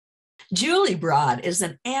Julie Broad is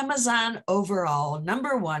an Amazon overall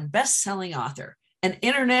 #1 best-selling author, an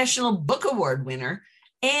International Book Award winner,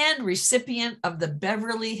 and recipient of the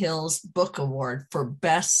Beverly Hills Book Award for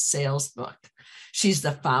Best Sales Book. She's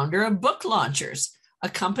the founder of Book Launchers, a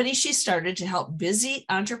company she started to help busy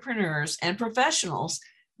entrepreneurs and professionals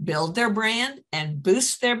build their brand and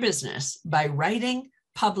boost their business by writing,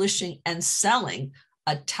 publishing, and selling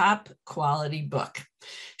a top quality book.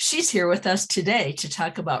 She's here with us today to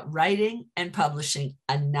talk about writing and publishing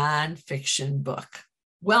a nonfiction book.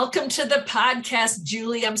 Welcome to the podcast,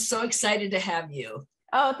 Julie. I'm so excited to have you.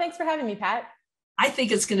 Oh, thanks for having me, Pat. I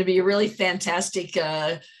think it's going to be a really fantastic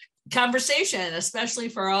conversation, especially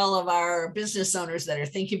for all of our business owners that are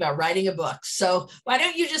thinking about writing a book. So why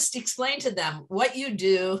don't you just explain to them what you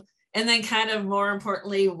do, and then kind of more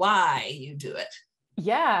importantly, why you do it?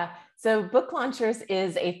 Yeah. So Book Launchers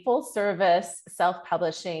is a full service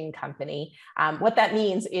self-publishing company. What that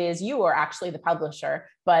means is you are actually the publisher,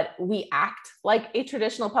 but we act like a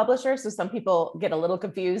traditional publisher. So some people get a little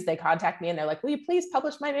confused. They contact me and they're like, will you please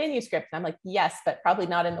publish my manuscript? And I'm like, yes, but probably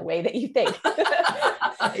not in the way that you think.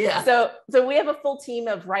 Yeah. So we have a full team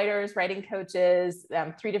of writers, writing coaches,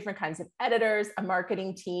 3 different kinds of editors, a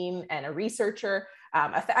marketing team, and a researcher,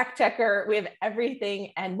 a fact checker. We have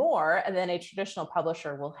everything and more than a traditional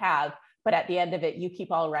publisher will have. But at the end of it, you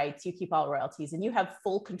keep all rights, you keep all royalties, and you have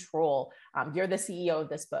full control. You're the CEO of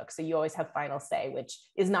this book. So you always have final say, which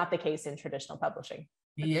is not the case in traditional publishing.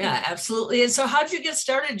 Yeah, absolutely. And so how did you get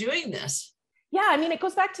started doing this? Yeah, I mean, it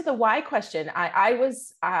goes back to the why question. I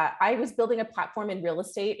was building a platform in real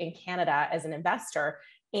estate in Canada as an investor.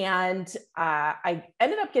 And I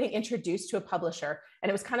ended up getting introduced to a publisher. And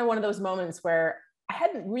it was kind of one of those moments where I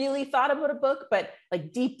hadn't really thought about a book, but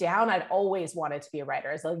like deep down, I'd always wanted to be a writer.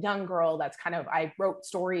 As a young girl, I wrote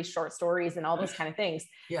stories, short stories, and all those kind of things.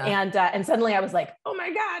 Yeah. And suddenly I was like, oh my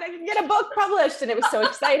God, I can get a book published. And it was so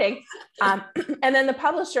exciting. And then the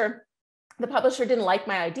publisher didn't like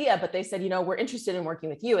my idea, but they said, we're interested in working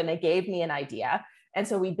with you. And they gave me an idea. And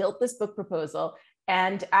so we built this book proposal.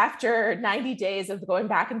 And after 90 days of going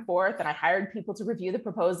back and forth, and I hired people to review the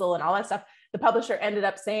proposal and all that stuff, the publisher ended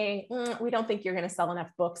up saying, we don't think you're going to sell enough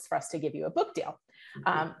books for us to give you a book deal.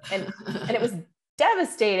 And it was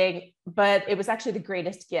devastating, but it was actually the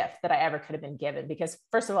greatest gift that I ever could have been given, because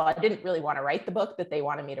first of all, I didn't really want to write the book that they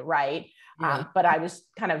wanted me to write. But I was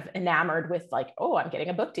kind of enamored with like, oh, I'm getting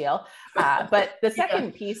a book deal. But the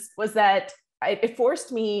second piece was that it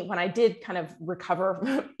forced me, when I did kind of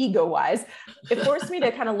recover ego-wise, it forced me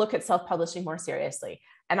to kind of look at self-publishing more seriously.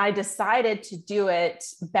 And I decided to do it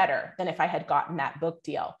better than if I had gotten that book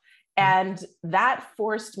deal. And that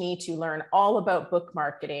forced me to learn all about book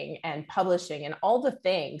marketing and publishing and all the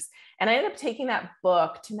things. And I ended up taking that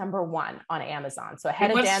book to #1 on Amazon. So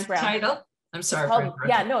ahead of Dan Brown. Title? I'm sorry.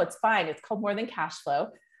 No, it's fine. It's called More Than Cash Flow,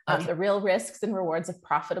 The Real Risks and Rewards of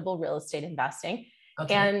Profitable Real Estate Investing.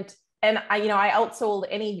 Okay. And I outsold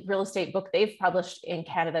any real estate book they've published in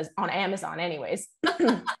Canada on Amazon anyways.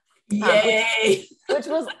 Yay! Which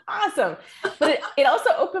was awesome. But it also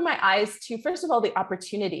opened my eyes to, first of all, the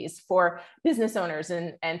opportunities for business owners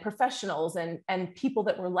and professionals and people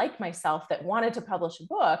that were like myself that wanted to publish a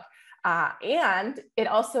book. And it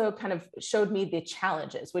also kind of showed me the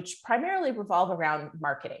challenges, which primarily revolve around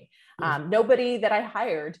marketing. Nobody that I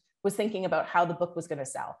hired was thinking about how the book was going to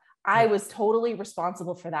sell. I was totally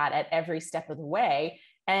responsible for that at every step of the way.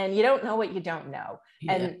 And you don't know what you don't know.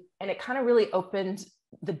 Yeah. And it kind of really opened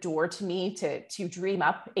the door to me to dream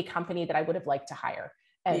up a company that I would have liked to hire.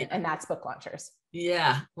 And that's Book Launchers.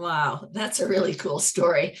 Yeah. Wow. That's a really cool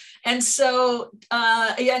story. And so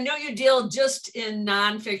I know you deal just in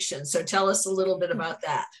nonfiction. So tell us a little bit about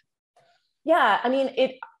that. Yeah. I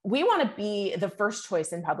mean, we want to be the first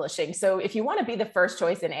choice in publishing. So if you want to be the first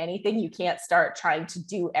choice in anything, you can't start trying to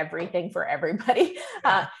do everything for everybody.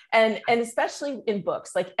 And especially in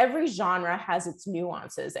books, like every genre has its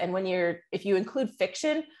nuances. And if you include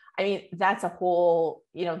fiction, I mean, that's a whole,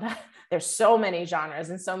 there's so many genres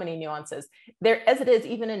and so many nuances there, as it is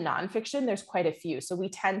even in nonfiction, there's quite a few. So we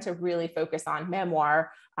tend to really focus on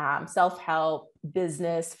memoir, self-help,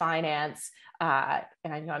 business, finance,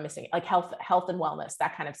 and I know I'm missing like health and wellness,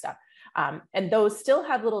 that kind of stuff. And those still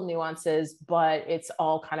have little nuances, but it's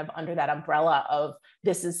all kind of under that umbrella of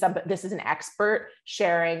this is an expert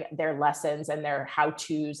sharing their lessons and their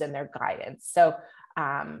how-tos and their guidance. So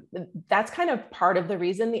that's kind of part of the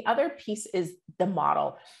reason. The other piece is the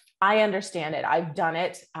model. I understand it. I've done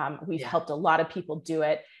it. We've helped a lot of people do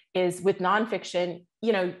it. Is with nonfiction,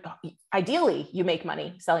 ideally you make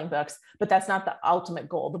money selling books, but that's not the ultimate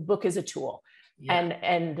goal. The book is a tool. Yeah.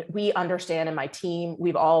 And we understand, in my team,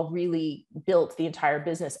 we've all really built the entire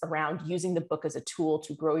business around using the book as a tool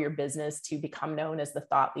to grow your business, to become known as the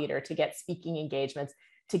thought leader, to get speaking engagements,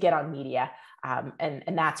 to get on media.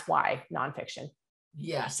 And that's why nonfiction.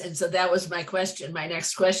 Yes. And so that was my question. My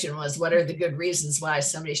next question was, what are the good reasons why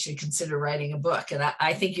somebody should consider writing a book? And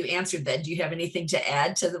I think you answered that. Do you have anything to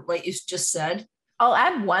add to what you just said? I'll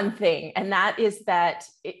add one thing, and that is that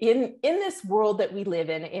in this world that we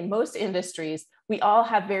live in most industries, we all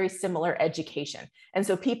have very similar education. And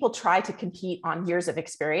so people try to compete on years of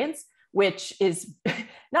experience, which is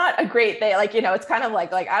not a great thing. Like, it's kind of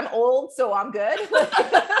like I'm old, so I'm good.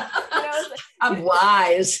 I'm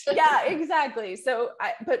wise. Yeah, exactly. So,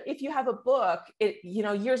 but if you have a book,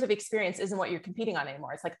 years of experience isn't what you're competing on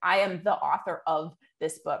anymore. It's like, I am the author of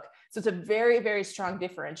this book. So it's a very, very strong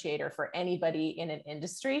differentiator for anybody in an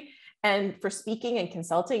industry. And for speaking and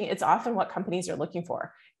consulting, it's often what companies are looking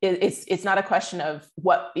for. It's not a question of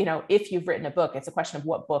what, if you've written a book, it's a question of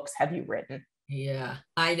what books have you written. Yeah,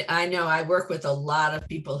 I know. I work with a lot of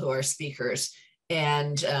people who are speakers,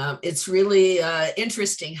 and it's really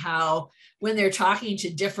interesting how when they're talking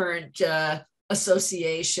to different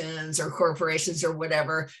associations or corporations or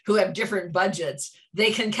whatever who have different budgets, they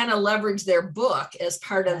can kind of leverage their book as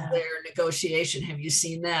part of their negotiation. Have you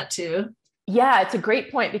seen that too? Yeah, it's a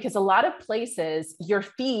great point, because a lot of places your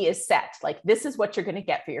fee is set. Like, this is what you're going to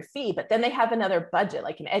get for your fee, but then they have another budget,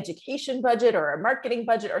 like an education budget or a marketing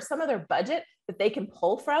budget or some other budget that they can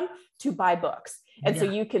pull from to buy books. And so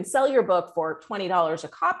you can sell your book for $20 a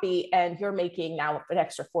copy, and you're making now an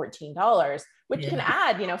extra $14, which can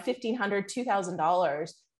add, $1,500,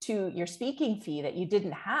 $2,000 to your speaking fee that you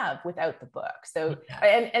didn't have without the book. So,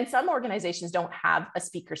 and some organizations don't have a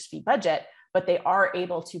speaker's fee budget, but they are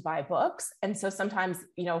able to buy books. And so sometimes,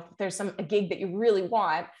 if there's a gig that you really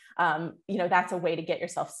want, that's a way to get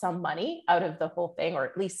yourself some money out of the whole thing, or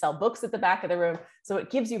at least sell books at the back of the room. So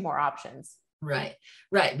it gives you more options. Right.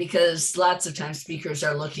 Because lots of times speakers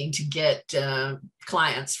are looking to get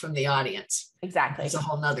clients from the audience. Exactly. It's a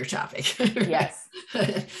whole nother topic. Yes.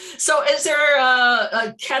 So is there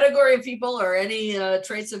a category of people or any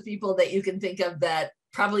traits of people that you can think of that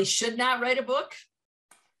probably should not write a book?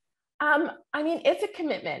 It's a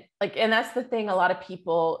commitment. And that's the thing. A lot of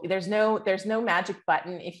people, there's no magic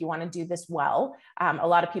button if you want to do this well. A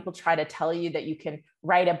lot of people try to tell you that you can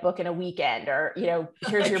write a book in a weekend, or,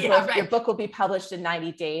 here's your book, right. Your book will be published in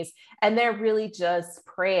 90 days. And they're really just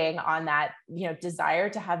preying on that, desire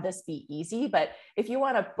to have this be easy. But if you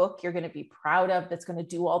want a book you're going to be proud of, that's going to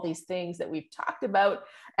do all these things that we've talked about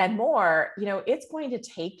and more, it's going to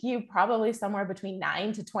take you probably somewhere between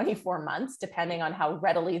 9 to 24 months, depending on how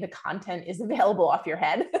readily the content is available off your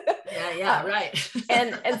head. Right.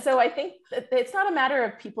 and so I think that it's not a matter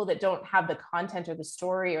of people that don't have the content or the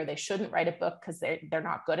story, or they shouldn't write a book because they're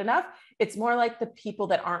not good enough. It's more like the people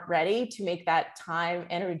that aren't ready to make that time,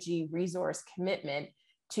 energy, resource commitment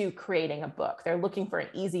to creating a book. They're looking for an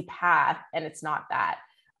easy path, and it's not that.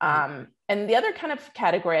 And the other kind of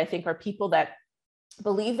category, I think, are people that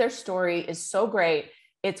believe their story is so great,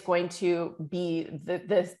 it's going to be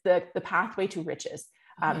the pathway to riches.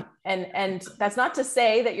 And that's not to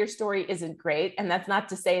say that your story isn't great. And that's not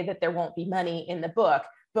to say that there won't be money in the book.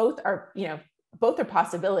 Both are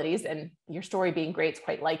possibilities, and your story being great is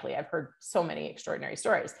quite likely. I've heard so many extraordinary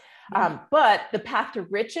stories. But the path to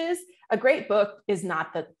riches, a great book is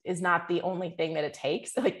not the only thing that it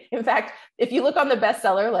takes. Like, in fact, if you look on the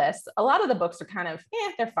bestseller list, a lot of the books are kind of,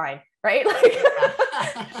 they're fine, right?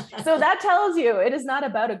 So that tells you it is not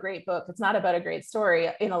about a great book. It's not about a great story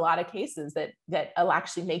in a lot of cases that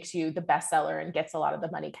actually makes you the bestseller and gets a lot of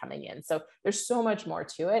the money coming in. So there's so much more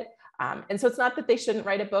to it. And so it's not that they shouldn't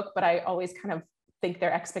write a book, but I always kind of think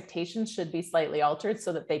their expectations should be slightly altered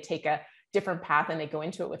so that they take a different path and they go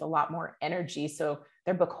into it with a lot more energy, so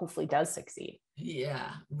their book hopefully does succeed. Yeah,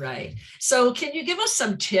 right. So can you give us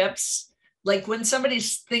some tips? Like, when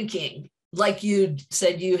somebody's thinking, like you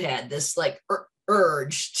said, you had this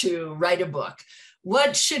urge to write a book,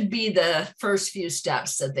 what should be the first few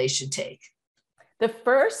steps that they should take? The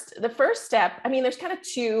first step, there's kind of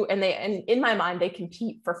two, and in my mind, they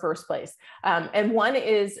compete for first place. And one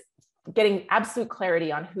is getting absolute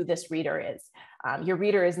clarity on who this reader is. Your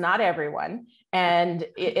reader is not everyone, and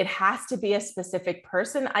it has to be a specific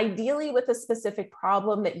person, ideally with a specific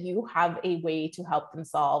problem that you have a way to help them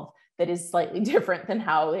solve that is slightly different than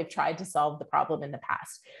how they've tried to solve the problem in the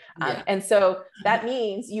past. And so that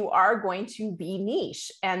means you are going to be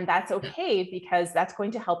niche, and that's okay, because that's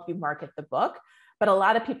going to help you market the book. But a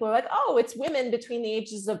lot of people are like, oh, it's women between the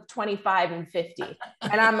ages of 25 and 50.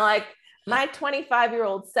 And I'm like, my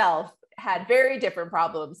 25-year-old self had very different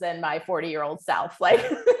problems than my 40-year-old self. Like,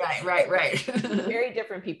 right. very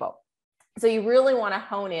different people. So you really want to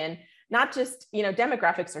hone in, not just,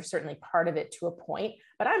 demographics are certainly part of it to a point,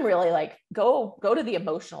 but I'm really like, go to the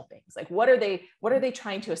emotional things. Like, what are they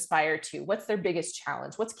trying to aspire to? What's their biggest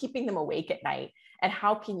challenge? What's keeping them awake at night? And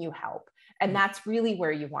how can you help? And that's really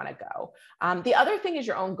where you want to go. The other thing is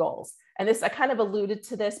your own goals. And this, I kind of alluded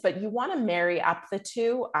to this, but you want to marry up the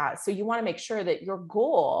two. So you want to make sure that your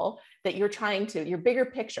goal that you're trying to, your bigger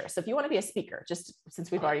picture. So if you want to be a speaker, just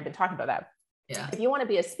since we've already been talking about that, if you want to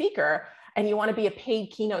be a speaker and you want to be a paid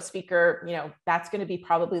keynote speaker, that's going to be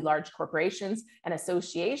probably large corporations and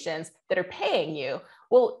associations that are paying you.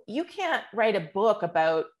 Well, you can't write a book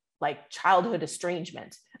about like childhood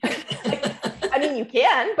estrangement. I mean, you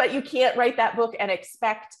can, but you can't write that book and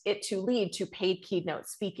expect it to lead to paid keynote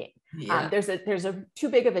speaking. There's a too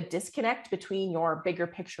big of a disconnect between your bigger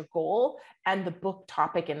picture goal and the book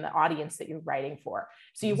topic and the audience that you're writing for.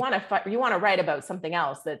 So you want to write about something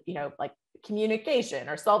else that, like communication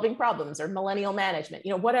or solving problems or millennial management,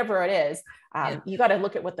 whatever it is. You got to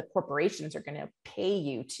look at what the corporations are going to pay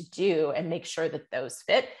you to do and make sure that those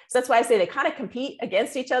fit. So that's why I say they kind of compete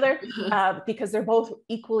against each other because they're both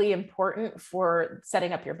equally important for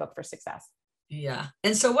setting up your book for success. Yeah.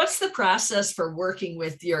 And so what's the process for working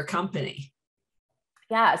with your company?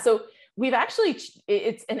 Yeah. So we've actually,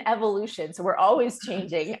 it's an evolution. So we're always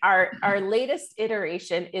changing. Our latest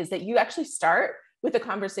iteration is that you actually start with a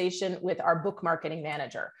conversation with our book marketing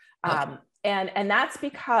manager. Okay. And that's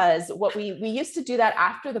because what we used to do that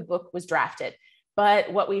after the book was drafted.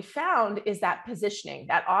 But what we found is that positioning,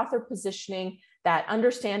 that author positioning, that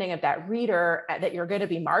understanding of that reader that you're going to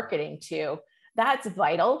be marketing to, that's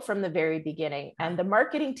vital from the very beginning. And the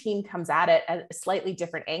marketing team comes at it at a slightly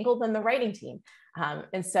different angle than the writing team.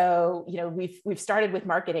 And so, we've started with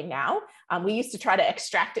marketing now. We used to try to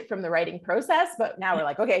extract it from the writing process, but now we're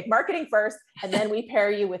like, okay, marketing first, and then we pair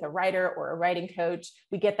you with a writer or a writing coach.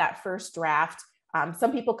 We get that first draft.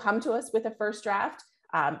 Some people come to us with a first draft.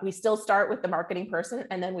 We still start with the marketing person,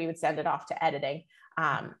 and then we would send it off to editing.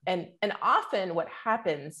 And often what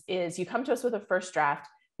happens is you come to us with a first draft,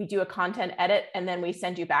 we do a content edit, and then we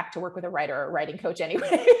send you back to work with a writer or a writing coach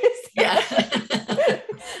anyways. Yeah.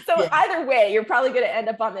 So either way, you're probably going to end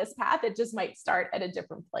up on this path. It just might start at a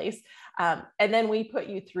different place. And then we put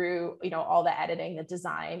you through, all the editing, the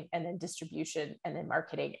design, and then distribution, and then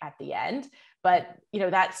marketing at the end. But,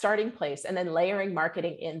 that starting place, and then layering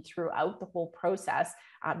marketing in throughout the whole process,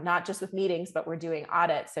 not just with meetings, but we're doing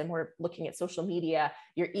audits and we're looking at social media,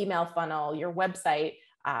 your email funnel, your website,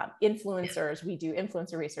 influencers. We do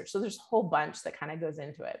influencer research. So there's a whole bunch that kind of goes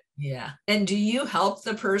into it. Yeah. And do you help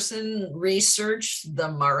the person research the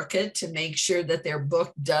market to make sure that their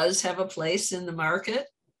book does have a place in the market?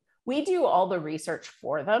 We do all the research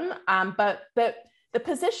for them. But the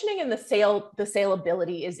positioning and the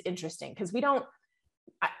saleability is interesting because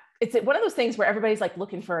it's one of those things where everybody's like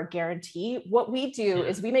looking for a guarantee. What we do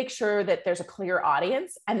is we make sure that there's a clear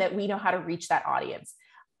audience and that we know how to reach that audience.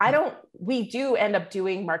 We do end up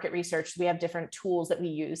doing market research. We have different tools that we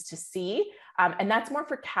use to see, and that's more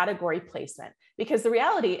for category placement, because the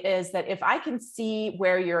reality is that if I can see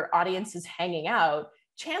where your audience is hanging out,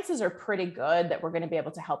 chances are pretty good that we're going to be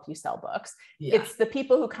able to help you sell books. Yeah. It's the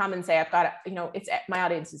people who come and say, I've got, it's my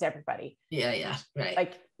audience is everybody. Yeah. Right.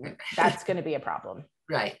 Like that's going to be a problem.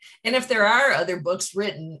 Right. And if there are other books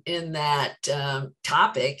written in that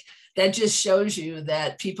topic, that just shows you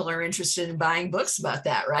that people are interested in buying books about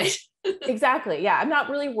that, right? Exactly. Yeah. I'm not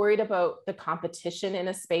really worried about the competition in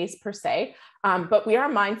a space per se, but we are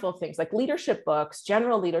mindful of things like leadership books.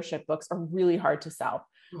 General leadership books are really hard to sell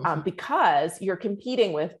because you're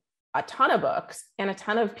competing with a ton of books and a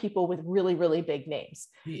ton of people with really, really big names.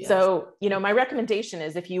 Yes. So, my recommendation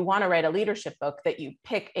is if you want to write a leadership book, that you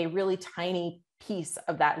pick a really tiny piece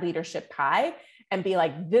of that leadership pie and be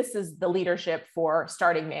like, this is the leadership for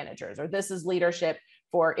starting managers, or this is leadership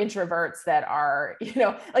for introverts that are,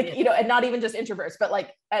 and not even just introverts, but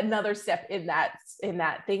like another step in that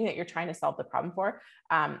thing that you're trying to solve the problem for.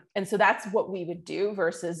 And so that's what we would do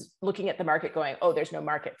versus looking at the market going, oh, there's no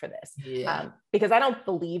market for this. Yeah. Because I don't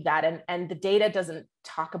believe that. And the data doesn't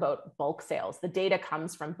talk about bulk sales. The data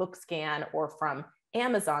comes from BookScan or from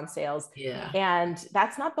Amazon sales. Yeah. And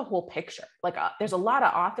that's not the whole picture. Like there's a lot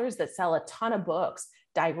of authors that sell a ton of books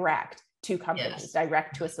direct to companies,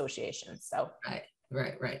 direct to associations. So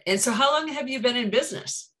Right. And so how long have you been in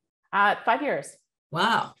business? 5 years.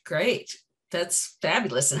 Wow. Great. That's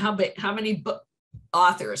fabulous. And how many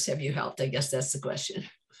authors have you helped? I guess that's the question.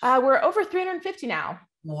 We're over 350 now.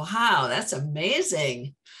 Wow. That's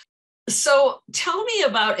amazing. So tell me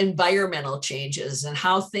about environmental changes and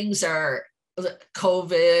how things are,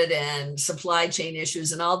 COVID and supply chain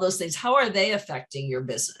issues and all those things. How are they affecting your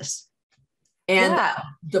business and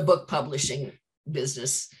the book publishing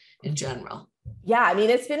business in general? Yeah, I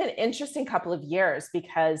mean, it's been an interesting couple of years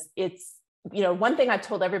because it's, one thing I've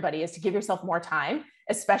told everybody is to give yourself more time,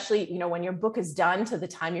 especially, when your book is done to the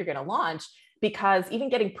time you're going to launch, because even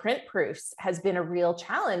getting print proofs has been a real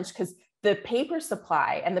challenge because the paper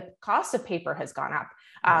supply and the cost of paper has gone up.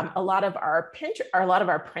 A lot of our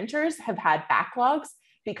printers have had backlogs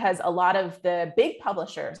because a lot of the big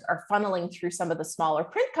publishers are funneling through some of the smaller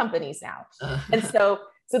print companies now. And so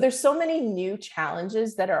there's so many new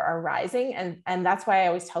challenges that are arising. And that's why I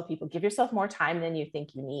always tell people, give yourself more time than you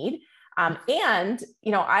think you need.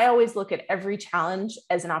 I always look at every challenge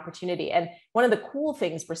as an opportunity. And one of the cool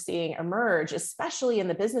things we're seeing emerge, especially in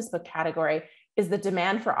the business book category, is the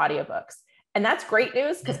demand for audiobooks. And that's great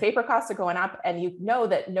news because paper costs are going up and you know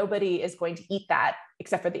that nobody is going to eat that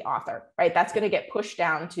except for the author, right? That's going to get pushed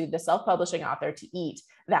down to the self-publishing author to eat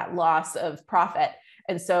that loss of profit.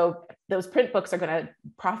 And so those print books are going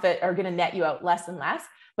to net you out less and less,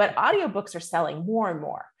 but audiobooks are selling more and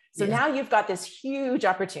more. So now you've got this huge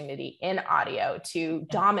opportunity in audio to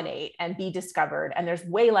dominate and be discovered. And there's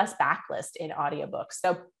way less backlist in audiobooks.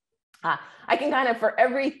 So I can kind of, for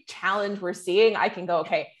every challenge we're seeing, I can go,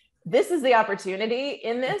 okay, this is the opportunity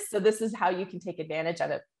in this. So this is how you can take advantage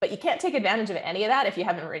of it. But you can't take advantage of any of that if you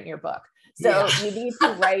haven't written your book. So you need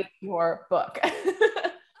to write your book.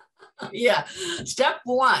 Step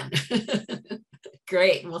one.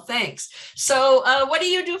 Great. Well, thanks. So what do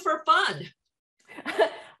you do for fun?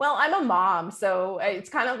 Well, I'm a mom, so it's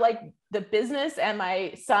kind of like the business and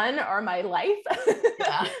my son are my life.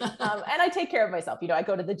 And I take care of myself. I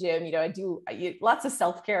go to the gym, I do lots of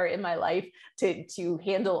self-care in my life to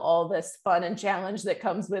handle all this fun and challenge that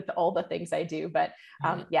comes with all the things I do. But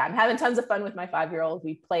I'm having tons of fun with my 5-year-old.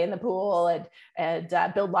 We play in the pool and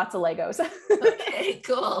build lots of Legos. Okay,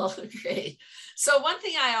 cool. Great. So one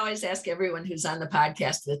thing I always ask everyone who's on the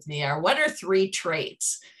podcast with me are, what are 3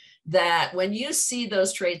 traits that when you see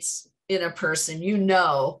those traits in a person,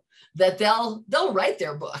 that they'll write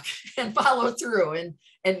their book and follow through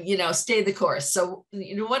and stay the course. So,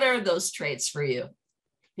 what are those traits for you?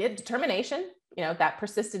 Determination, that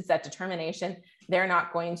persistence, that determination. They're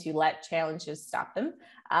not going to let challenges stop them.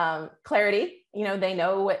 Clarity, they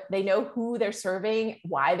know who they're serving,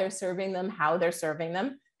 why they're serving them, how they're serving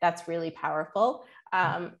them. That's really powerful.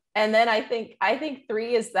 And then I think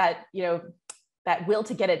 3 is that, that will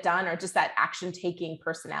to get it done, or just that action-taking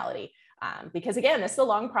personality. Because again, this is a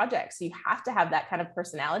long project. So you have to have that kind of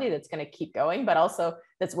personality that's going to keep going, but also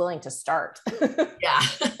that's willing to start. Yeah.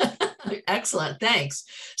 Excellent. Thanks.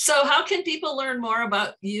 So how can people learn more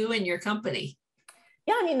about you and your company?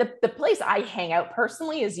 Yeah, I mean, the place I hang out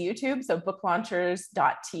personally is YouTube. So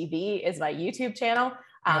booklaunchers.tv is my YouTube channel.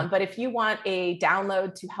 But if you want a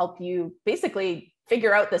download to help you basically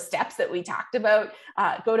figure out the steps that we talked about,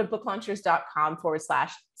 go to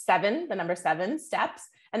booklaunchers.com/7, the number 7 steps.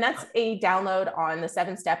 And that's a download on the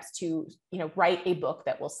 7 steps to, write a book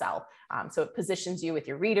that will sell. So it positions you with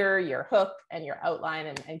your reader, your hook, and your outline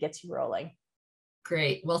and gets you rolling.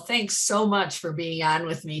 Great. Well, thanks so much for being on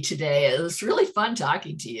with me today. It was really fun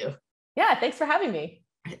talking to you. Yeah, thanks for having me.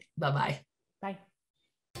 Bye-bye. Bye.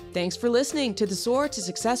 Thanks for listening to the Soar to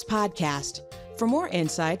Success podcast. For more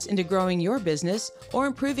insights into growing your business or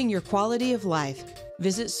improving your quality of life,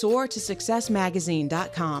 visit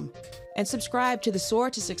soartosuccessmagazine.com and subscribe to the Soar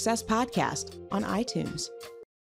to Success podcast on iTunes.